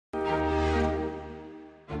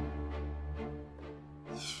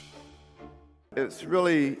It's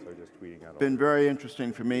really been very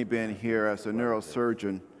interesting for me being here as a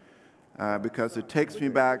neurosurgeon because it takes me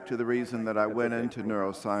back to the reason that I went into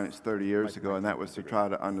neuroscience 30 years ago, and that was to try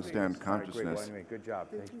to understand consciousness.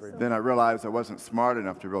 Then I realized I wasn't smart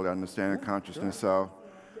enough to really understand consciousness, so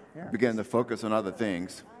I began to focus on other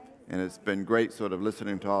things, and it's been great sort of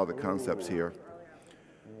listening to all the concepts here.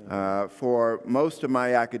 For most of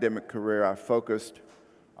my academic career, I focused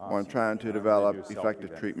on trying to develop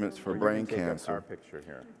effective treatments for brain cancer.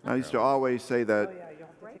 I used to always say that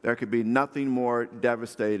there could be nothing more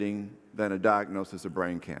devastating than a diagnosis of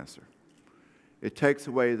brain cancer. It takes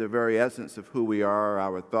away the very essence of who we are,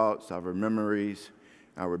 our thoughts, our memories,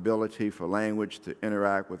 our ability for language to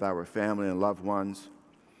interact with our family and loved ones.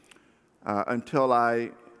 Until I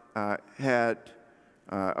had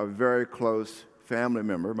a very close family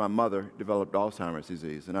member, my mother, developed Alzheimer's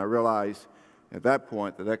disease, and I realized at that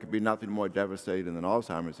point that there could be nothing more devastating than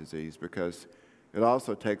Alzheimer's disease because it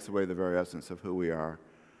also takes away the very essence of who we are.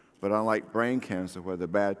 But unlike brain cancer, where the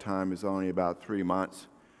bad time is only about 3 months,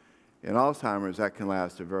 in Alzheimer's, that can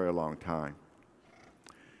last a very long time.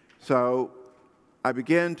 So I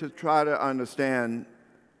began to try to understand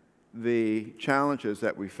the challenges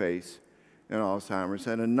that we face in Alzheimer's,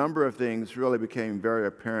 and a number of things really became very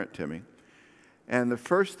apparent to me. And the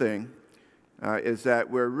first thing is that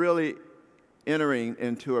we're really entering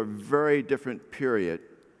into a very different period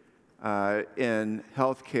in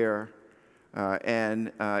healthcare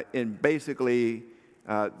and in basically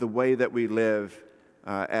the way that we live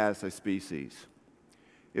as a species.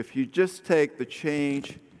 If you just take the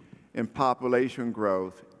change in population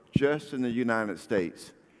growth just in the United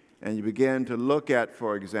States, and you begin to look at,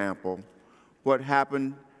 for example, what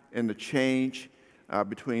happened in the change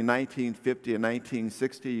between 1950 and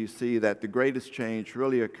 1960, you see that the greatest change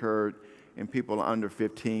really occurred in people under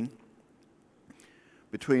 15.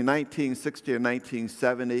 Between 1960 and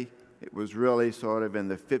 1970, it was really sort of in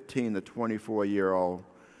the 15 to 24-year-old.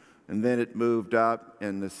 And then it moved up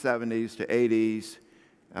in the 70s to 80s,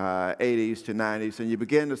 80s to 90s, and you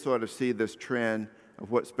begin to sort of see this trend of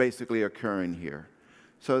what's basically occurring here.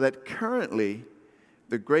 So that currently,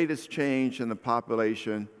 the greatest change in the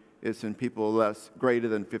population is in people greater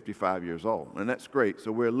than 55 years old, and that's great.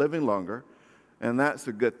 So we're living longer, and that's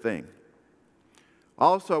a good thing.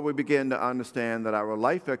 Also, we begin to understand that our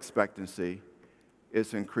life expectancy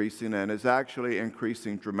is increasing, and is actually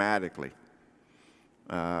increasing dramatically.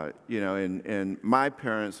 In my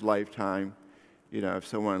parents' lifetime, if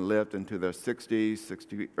someone lived into their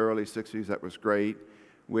 60s, early 60s, that was great.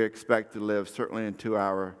 We expect to live certainly into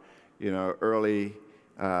our, early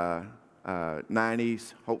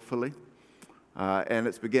 90s, hopefully. And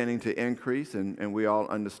it's beginning to increase, and we all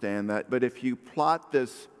understand that. But if you plot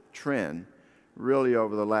this trend really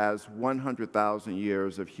over the last 100,000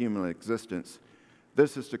 years of human existence,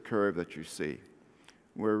 this is the curve that you see.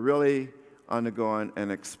 We're really undergoing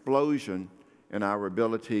an explosion in our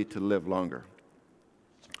ability to live longer.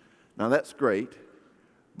 Now that's great,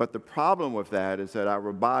 but the problem with that is that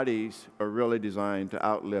our bodies are really designed to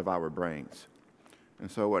outlive our brains. And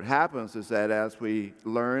so what happens is that as we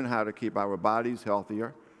learn how to keep our bodies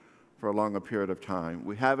healthier for a longer period of time,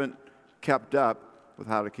 we haven't kept up with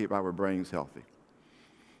how to keep our brains healthy.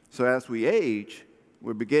 So as we age,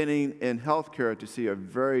 we're beginning in healthcare to see a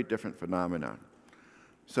very different phenomenon.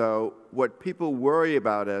 So what people worry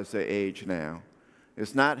about as they age now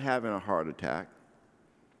is not having a heart attack,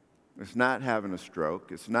 it's not having a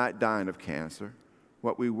stroke, it's not dying of cancer.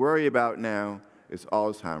 What we worry about now is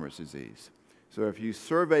Alzheimer's disease. So if you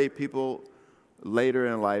survey people later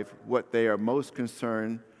in life what they are most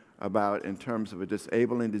concerned about in terms of a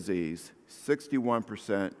disabling disease,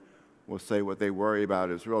 61% will say what they worry about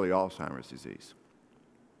is really Alzheimer's disease.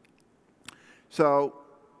 So,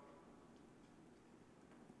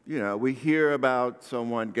 we hear about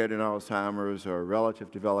someone getting Alzheimer's or a relative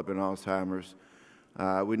developing Alzheimer's.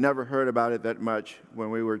 We never heard about it that much when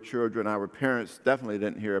we were children. Our parents definitely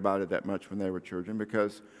didn't hear about it that much when they were children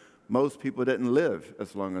because most people didn't live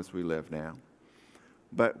as long as we live now.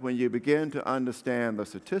 But when you begin to understand the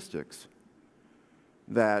statistics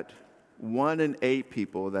that 1 in 8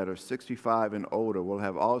 people that are 65 and older will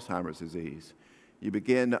have Alzheimer's disease, you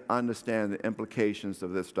begin to understand the implications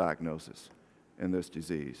of this diagnosis and this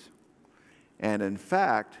disease. And in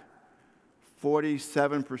fact,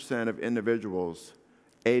 47% of individuals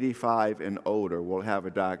 85 and older will have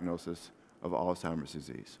a diagnosis of Alzheimer's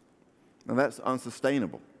disease. Now that's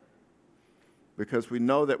unsustainable because we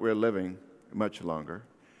know that we're living much longer.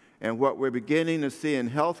 And what we're beginning to see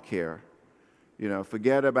in healthcare,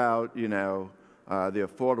 forget about, the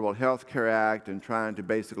Affordable Health Care Act and trying to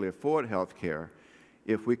basically afford health care,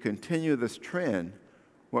 if we continue this trend,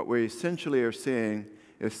 what we essentially are seeing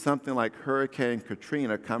is something like Hurricane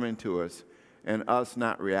Katrina coming to us and us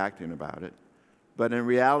not reacting about it. But in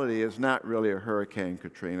reality, it's not really a Hurricane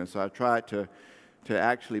Katrina. So I tried to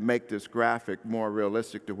actually make this graphic more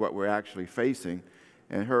realistic to what we're actually facing.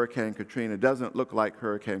 And Hurricane Katrina doesn't look like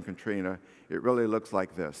Hurricane Katrina. It really looks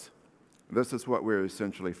like this. This is what we're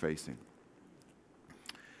essentially facing.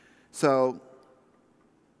 So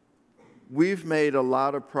we've made a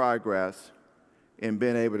lot of progress in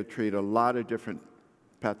being able to treat a lot of different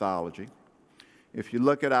pathology. If you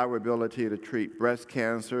look at our ability to treat breast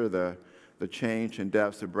cancer, the change in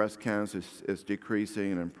deaths of breast cancer is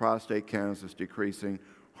decreasing, and prostate cancer is decreasing,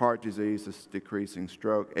 heart disease is decreasing,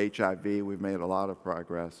 stroke, HIV, we've made a lot of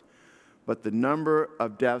progress. But the number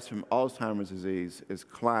of deaths from Alzheimer's disease is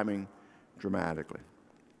climbing dramatically.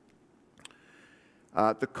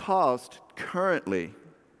 The cost currently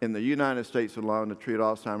in the United States alone to treat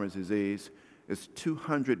Alzheimer's disease is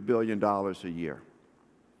 $200 billion a year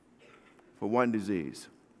for one disease.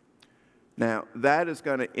 Now, that is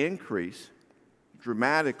going to increase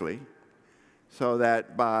dramatically so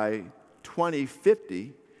that by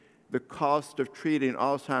 2050, the cost of treating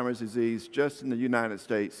Alzheimer's disease just in the United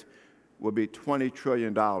States will be $20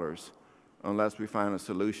 trillion unless we find a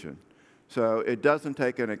solution. So it doesn't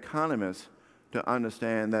take an economist to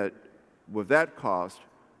understand that with that cost,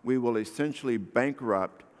 we will essentially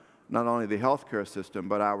bankrupt not only the healthcare system,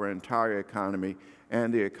 but our entire economy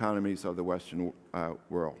and the economies of the Western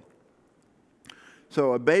world.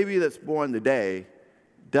 So a baby that's born today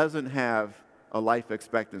doesn't have a life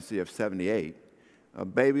expectancy of 78. A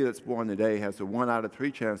baby that's born today has a 1 out of 3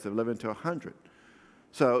 chance of living to 100.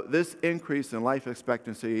 So this increase in life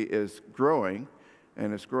expectancy is growing,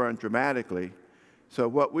 and it's growing dramatically. So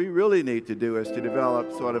what we really need to do is to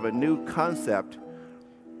develop sort of a new concept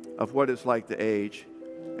of what it's like to age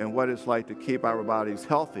and what it's like to keep our bodies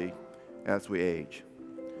healthy as we age.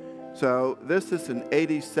 So this is an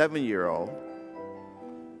 87-year-old,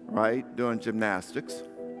 right, doing gymnastics.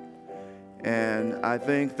 And I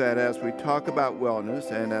think that as we talk about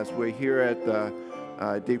wellness and as we're here at the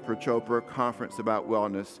Deepa Chopra conference about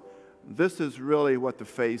wellness, this is really what the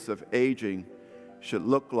face of aging should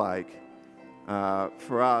look like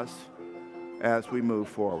for us as we move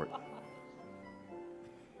forward.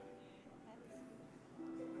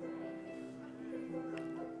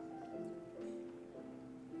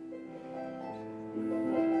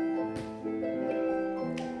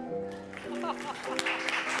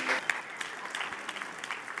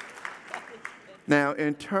 Now,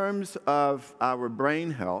 in terms of our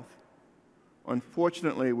brain health,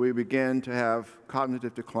 unfortunately, we begin to have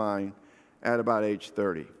cognitive decline at about age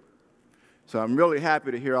 30. So I'm really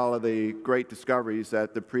happy to hear all of the great discoveries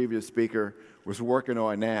that the previous speaker was working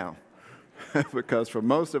on now. Because for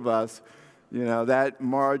most of us, you know, that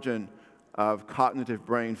margin of cognitive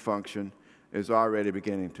brain function is already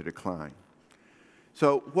beginning to decline.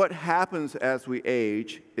 So what happens as we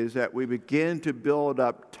age is that we begin to build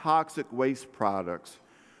up toxic waste products,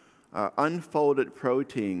 unfolded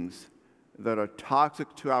proteins that are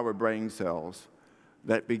toxic to our brain cells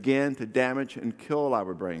that begin to damage and kill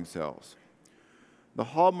our brain cells. The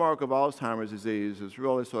hallmark of Alzheimer's disease is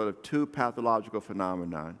really sort of two pathological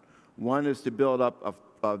phenomena. One is the buildup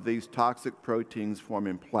of these toxic proteins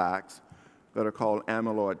forming plaques that are called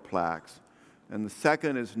amyloid plaques. And the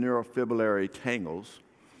second is neurofibrillary tangles,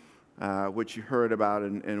 which you heard about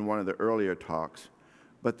in one of the earlier talks.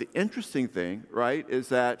 But the interesting thing, right, is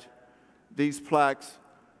that these plaques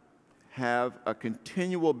have a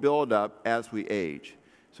continual buildup as we age.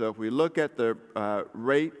 So if we look at the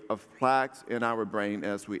rate of plaques in our brain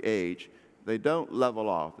as we age, they don't level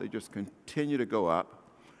off. They just continue to go up.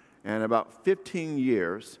 And about 15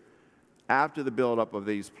 years after the buildup of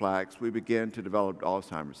these plaques, we begin to develop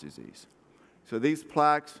Alzheimer's disease. So these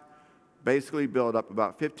plaques basically build up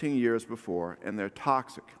about 15 years before, and they're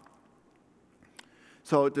toxic.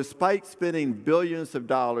 So despite spending billions of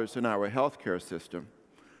dollars in our healthcare system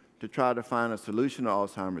to try to find a solution to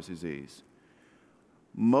Alzheimer's disease,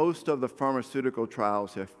 most of the pharmaceutical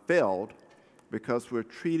trials have failed because we're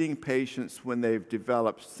treating patients when they've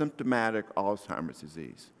developed symptomatic Alzheimer's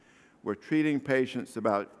disease. We're treating patients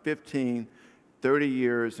about 15, 30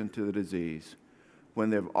 years into the disease when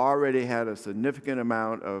they've already had a significant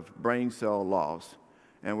amount of brain cell loss,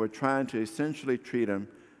 and we're trying to essentially treat them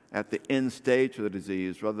at the end stage of the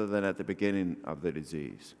disease rather than at the beginning of the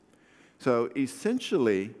disease. So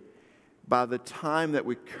essentially, by the time that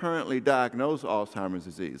we currently diagnose Alzheimer's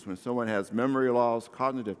disease, when someone has memory loss,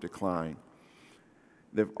 cognitive decline,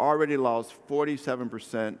 they've already lost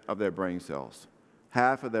 47% of their brain cells,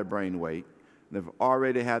 half of their brain weight, They've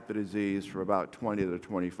already had the disease for about 20 to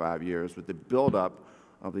 25 years with the buildup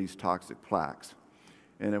of these toxic plaques.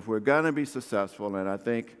 And if we're going to be successful, and I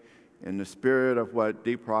think in the spirit of what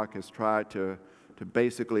Deepak has tried to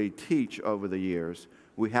basically teach over the years,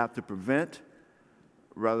 we have to prevent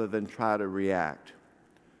rather than try to react.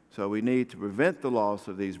 So we need to prevent the loss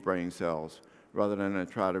of these brain cells rather than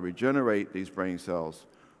try to regenerate these brain cells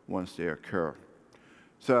once they occur.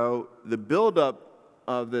 So the buildup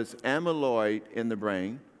of this amyloid in the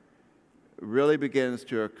brain really begins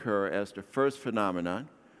to occur as the first phenomenon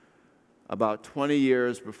about 20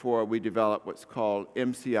 years before we develop what's called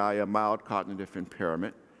MCI, a mild cognitive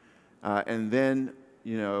impairment. And then,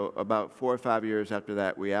 about 4 or 5 years after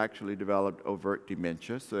that, we actually developed overt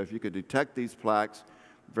dementia. So if you could detect these plaques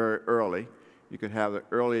very early, you could have the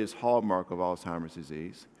earliest hallmark of Alzheimer's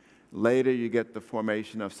disease. Later, you get the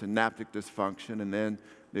formation of synaptic dysfunction, and then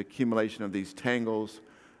the accumulation of these tangles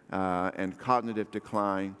and cognitive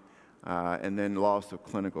decline, and then loss of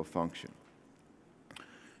clinical function.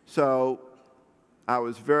 So I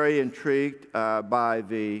was very intrigued by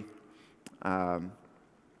the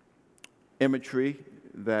imagery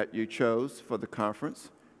that you chose for the conference.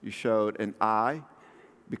 You showed an eye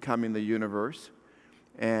becoming the universe.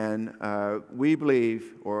 And we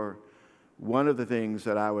believe, or one of the things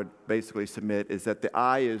that I would basically submit, is that the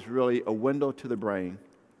eye is really a window to the brain.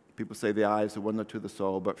 People say the eye is a window to the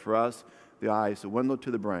soul, but for us, the eye is a window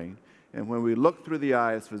to the brain. And when we look through the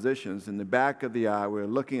eye as physicians, in the back of the eye, we're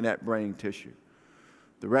looking at brain tissue.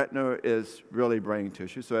 The retina is really brain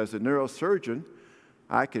tissue. So as a neurosurgeon,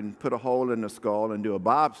 I can put a hole in the skull and do a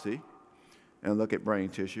biopsy and look at brain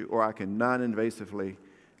tissue, or I can non-invasively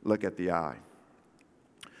look at the eye.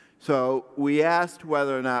 So we asked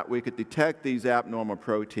whether or not we could detect these abnormal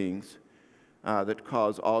proteins that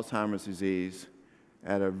cause Alzheimer's disease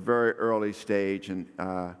at a very early stage in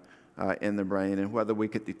the brain, and whether we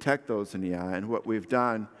could detect those in the eye. And what we've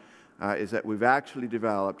done is that we've actually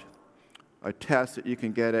developed a test that you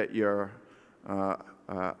can get at your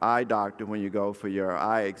eye doctor when you go for your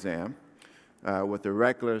eye exam with a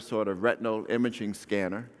regular sort of retinal imaging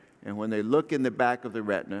scanner. And when they look in the back of the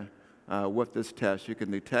retina with this test, you can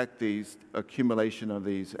detect these accumulation of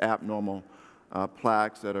these abnormal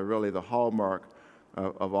plaques that are really the hallmark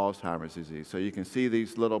of Alzheimer's disease. So you can see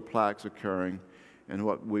these little plaques occurring. And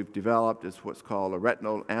what we've developed is what's called a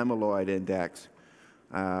retinal amyloid index,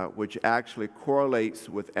 which actually correlates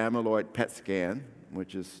with amyloid PET scan,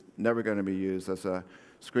 which is never going to be used as a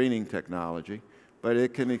screening technology. But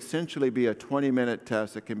it can essentially be a 20-minute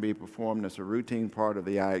test that can be performed as a routine part of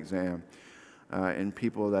the eye exam in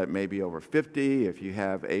people that may be over 50. If you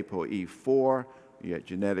have ApoE4, you have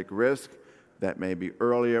genetic risk. That may be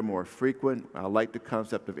earlier, more frequent. I like the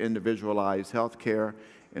concept of individualized health care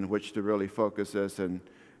in which to really focus this and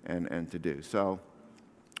to do. So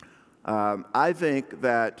I think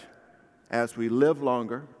that as we live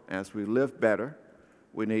longer, as we live better,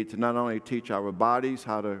 we need to not only teach our bodies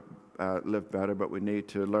how to live better, but we need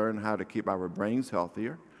to learn how to keep our brains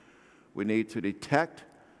healthier. We need to detect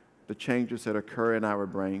the changes that occur in our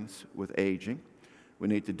brains with aging. We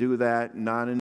need to do that